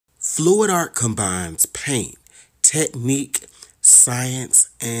Fluid art combines paint, technique,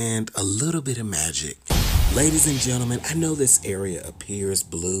 science, and a little bit of magic. Ladies and gentlemen, I know this area appears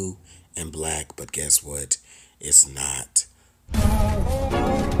blue and black, but guess what? It's not.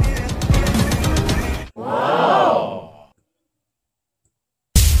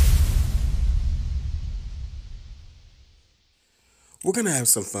 We're going to have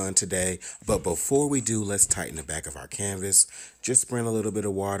some fun today, but before we do, let's tighten the back of our canvas. Just sprinkle a little bit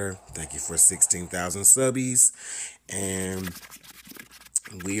of water. Thank you for 16,000 subbies. And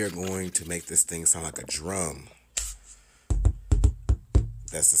we are going to make this thing sound like a drum.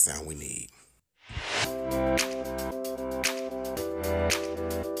 That's the sound we need.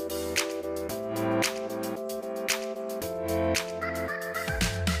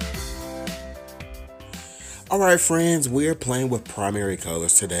 All right, friends, we're playing with primary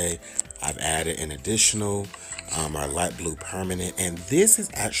colors today. I've added an additional, our light blue permanent, and this is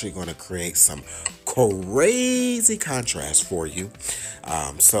actually going to create some crazy contrast for you.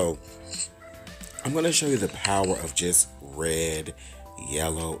 So I'm going to show you the power of just red,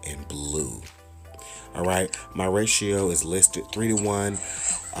 yellow, and blue. All right, my ratio is listed 3-to-1.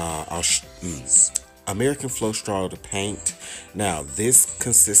 American floetrol to paint. Now, this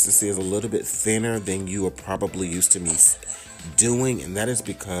consistency is a little bit thinner than you are probably used to me doing, and that is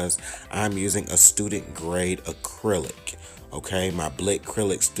because I'm using a student grade acrylic. Okay, my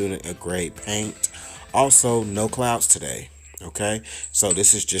Blickrylic student grade paint. Also, no clouds today. Okay, so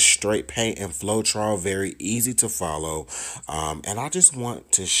this is just straight paint and floetrol, very easy to follow. And I just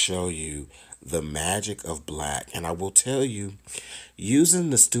want to show you the magic of black. And I will tell you, using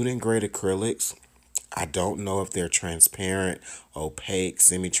the student grade acrylics, I don't know if they're transparent, opaque,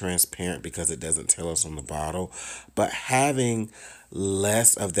 semi-transparent because it doesn't tell us on the bottle, but having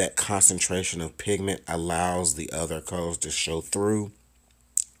less of that concentration of pigment allows the other colors to show through.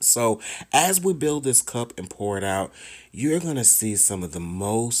 So as we build this cup and pour it out, you're going to see some of the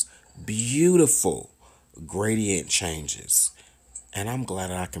most beautiful gradient changes. And I'm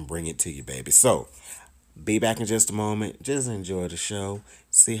glad that I can bring it to you, baby. So be back in just a moment. Just enjoy the show.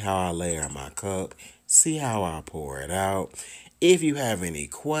 See how I layer my cup. See how I pour it out. If you have any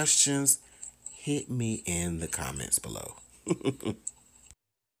questions, hit me in the comments below.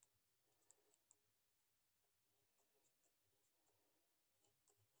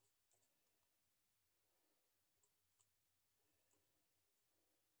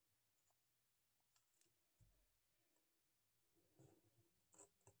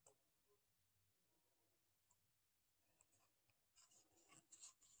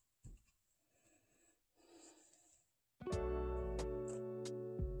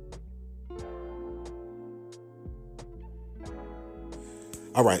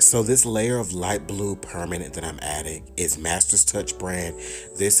 All right, so this layer of light blue permanent that I'm adding is Master's Touch brand.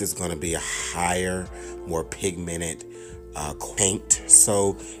 This is going to be a higher, more pigmented paint.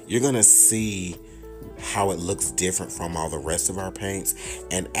 So you're going to see how it looks different from all the rest of our paints.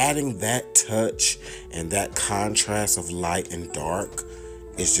 And adding that touch and that contrast of light and dark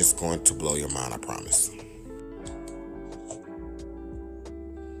is just going to blow your mind, I promise.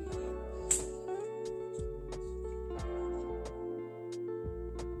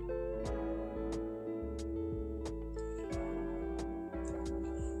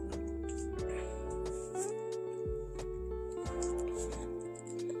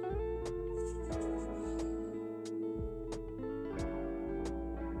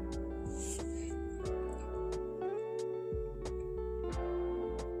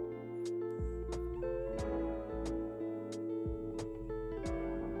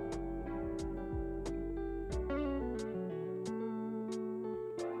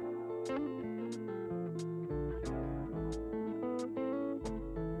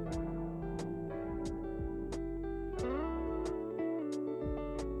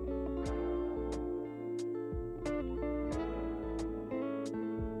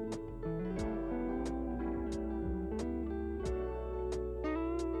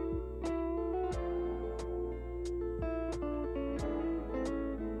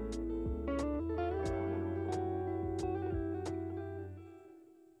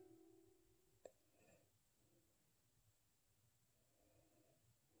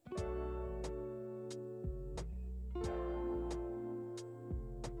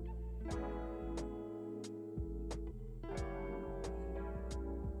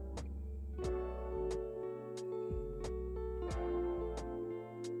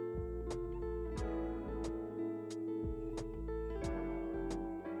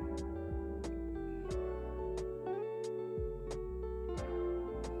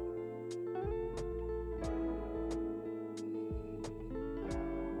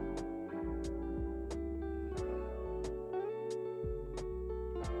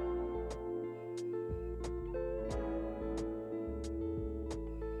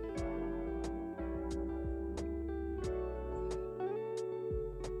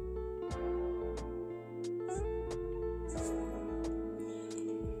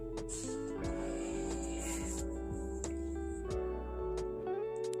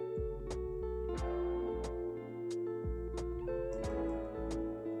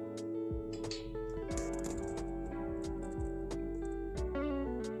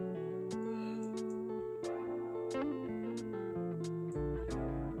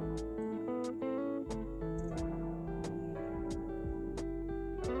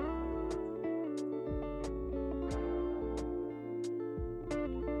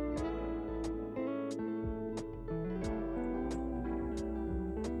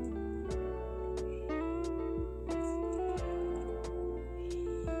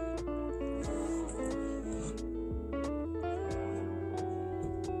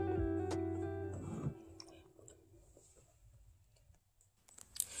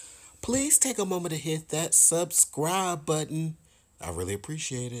 please take a moment to hit that subscribe button. I really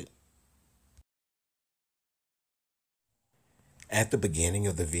appreciate it. At the beginning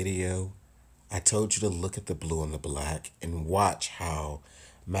of the video, I told you to look at the blue and the black and watch how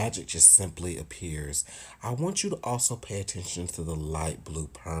magic just simply appears. I want you to also pay attention to the light blue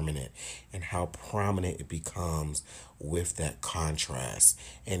permanent and how prominent it becomes with that contrast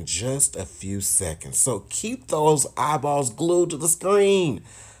in just a few seconds. So keep those eyeballs glued to the screen.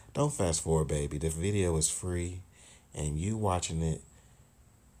 Don't fast forward, baby. The video is free and you watching it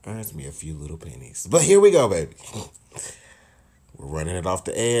earns me a few little pennies. But here we go, baby. We're running it off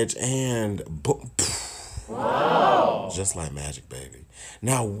the edge and boom. Wow. Just like magic, baby.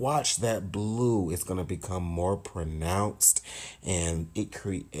 Now watch that blue. It's going to become more pronounced and it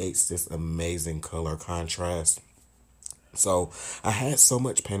creates this amazing color contrast. So I had so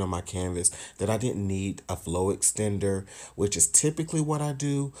much paint on my canvas that I didn't need a flow extender, which is typically what I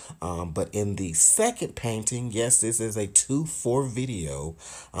do. But in the second painting, yes, this is a 2-for video.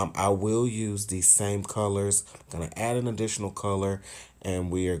 I will use these same colors. I'm going to add an additional color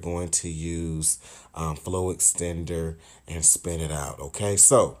and we are going to use flow extender and spin it out. Okay,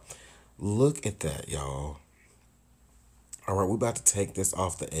 so look at that, y'all. All right, we're about to take this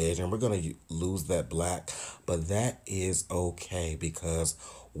off the edge and we're going to lose that black, but that is okay because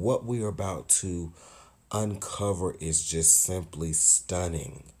what we're about to uncover is just simply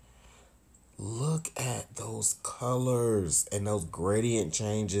stunning. Look at those colors and those gradient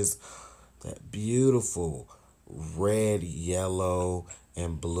changes, that beautiful red, yellow,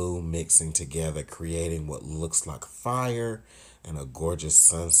 and blue mixing together, creating what looks like fire and a gorgeous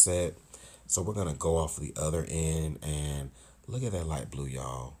sunset. So we're going to go off the other end and look at that light blue,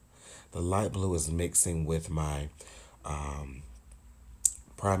 y'all. The light blue is mixing with my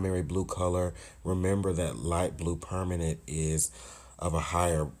primary blue color. Remember that light blue permanent is of a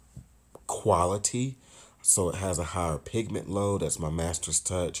higher quality. So it has a higher pigment load. That's my master's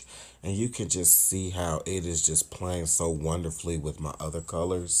touch. And you can just see how it is just playing so wonderfully with my other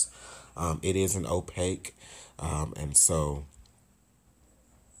colors. It is an opaque. And so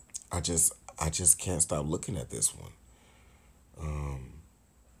I just can't stop looking at this one.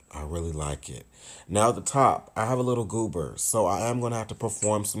 I really like it. Now at the top, I have a little goober, so I am going to have to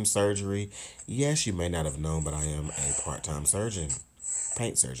perform some surgery. Yes, you may not have known, but I am a part-time surgeon.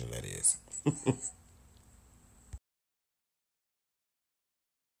 Paint surgeon, that is.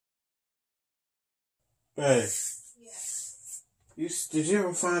 Hey, did you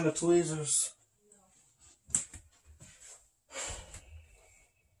ever find the tweezers?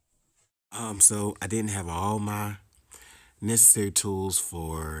 So I didn't have all my necessary tools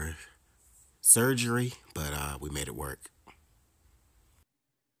for surgery, but we made it work.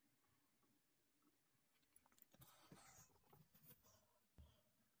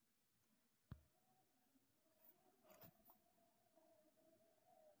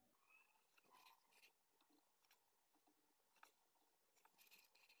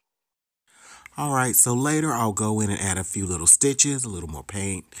 All right, so later I'll go in and add a few little stitches, a little more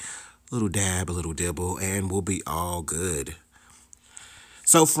paint, a little dab, a little dibble, and we'll be all good.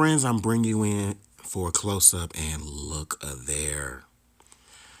 So friends, I'm bringing you in for a close-up and look there.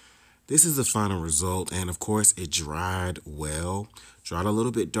 This is the final result, and of course it dried well, dried a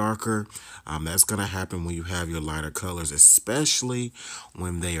little bit darker. That's going to happen when you have your lighter colors, especially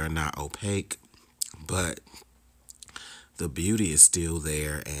when they are not opaque, but the beauty is still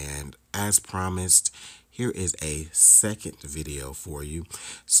there. And as promised, here is a second video for you.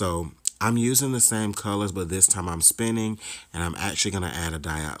 So I'm using the same colors, but this time I'm spinning, and I'm actually going to add a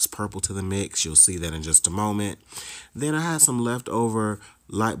Diox purple to the mix. You'll see that in just a moment. Then I had some leftover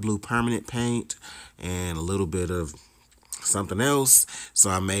light blue permanent paint and a little bit of something else. So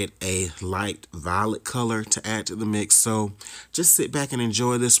I made a light violet color to add to the mix. So just sit back and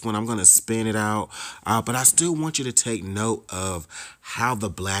enjoy this one. I'm going to spin it out. But I still want you to take note of how the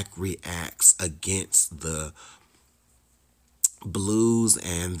black reacts against the blues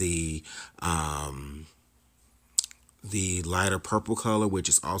and the lighter purple color, which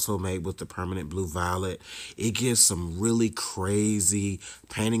is also made with the permanent blue violet. It gives some really crazy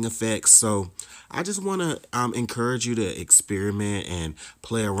painting effects. So I just want to encourage you to experiment and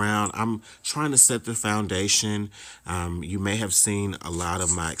play around. I'm trying to set the foundation. You may have seen a lot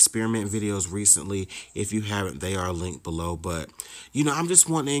of my experiment videos recently. If you haven't, they are linked below. But, you know, I'm just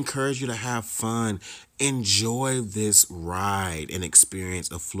wanting to encourage you to have fun. Enjoy this ride and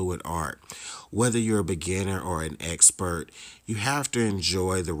experience of fluid art. Whether you're a beginner or an expert, you have to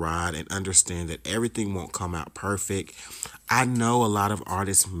enjoy the ride and understand that everything won't come out perfect. I know a lot of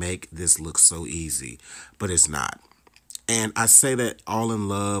artists make this look so easy, but it's not. And I say that all in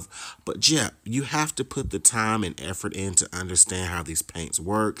love, but yeah, you have to put the time and effort in to understand how these paints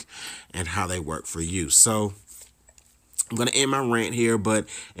work and how they work for you. So I'm going to end my rant here, but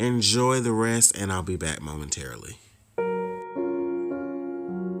enjoy the rest, and I'll be back momentarily.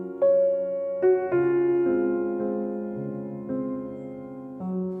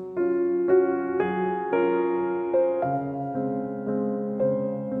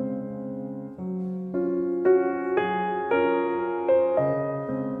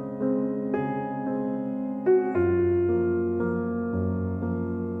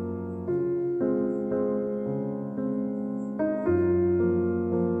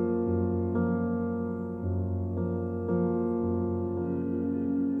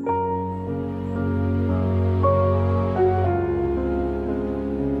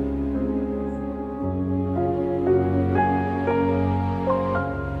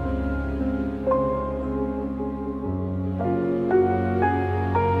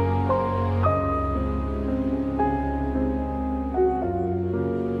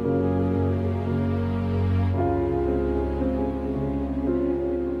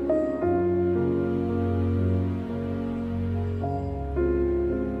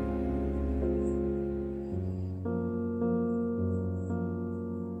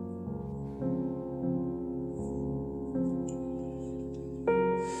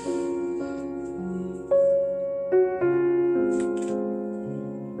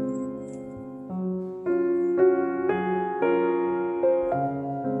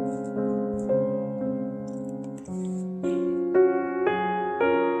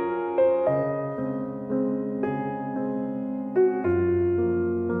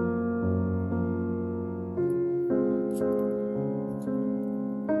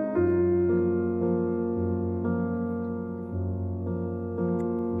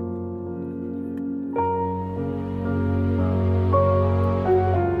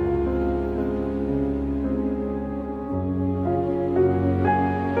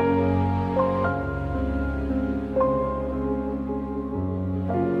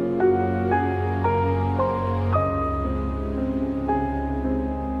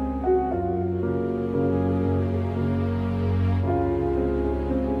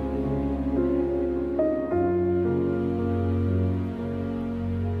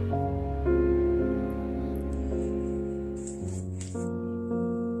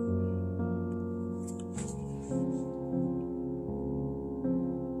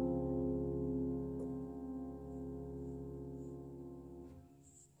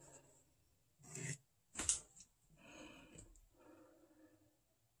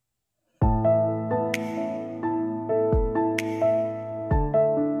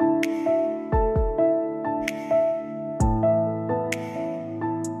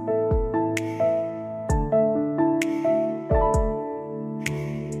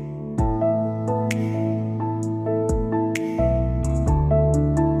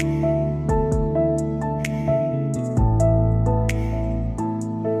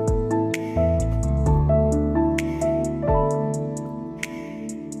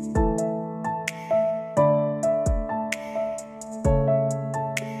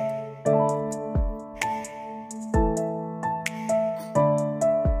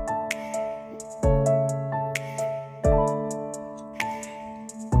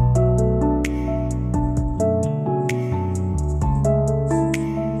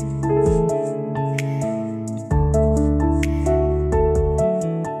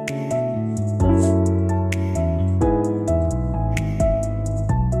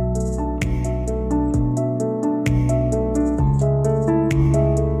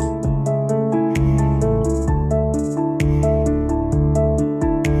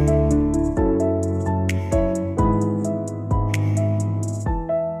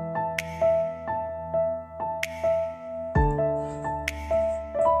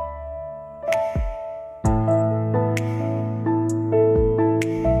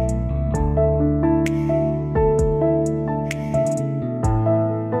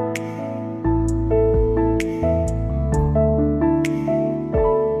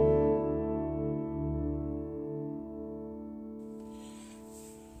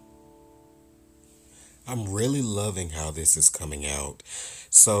 I'm really loving how this is coming out.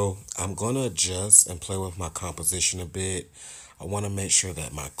 So I'm going to adjust and play with my composition a bit. I want to make sure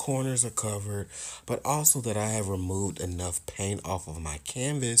that my corners are covered, but also that I have removed enough paint off of my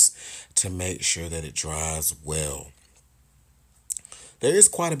canvas to make sure that it dries well. There is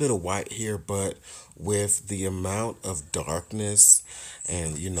quite a bit of white here, but with the amount of darkness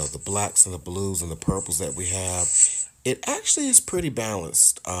and, the blacks and the blues and the purples that we have, it actually is pretty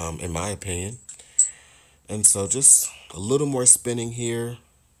balanced, in my opinion. And so just a little more spinning here.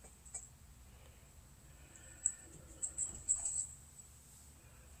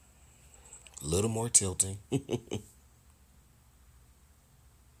 A little more tilting.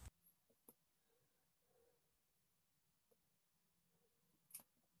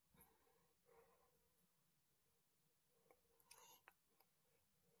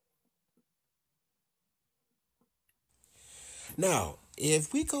 Now,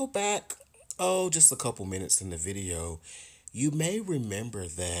 if we go back, just a couple minutes in the video, you may remember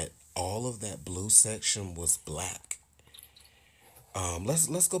that all of that blue section was black.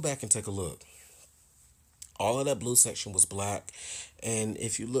 Let's go back and take a look. All of that blue section was black, and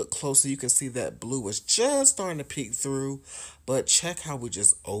if you look closer, you can see that blue was just starting to peek through. But check how we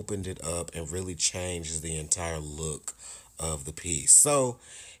just opened it up and really changed the entire look of the piece. So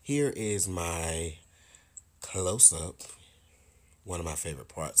here is my close-up, one of my favorite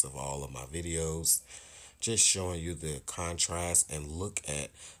parts of all of my videos, just showing you the contrast. And look at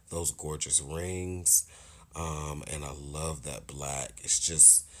those gorgeous rings. And I love that black. It's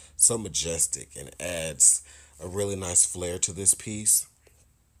just so majestic and adds a really nice flair to this piece.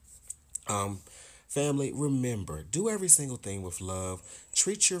 um Family, remember, do every single thing with love.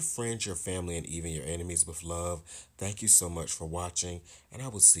 Treat your friends, your family, and even your enemies with love. Thank you so much for watching, and I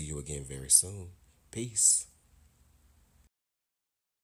will see you again very soon. Peace.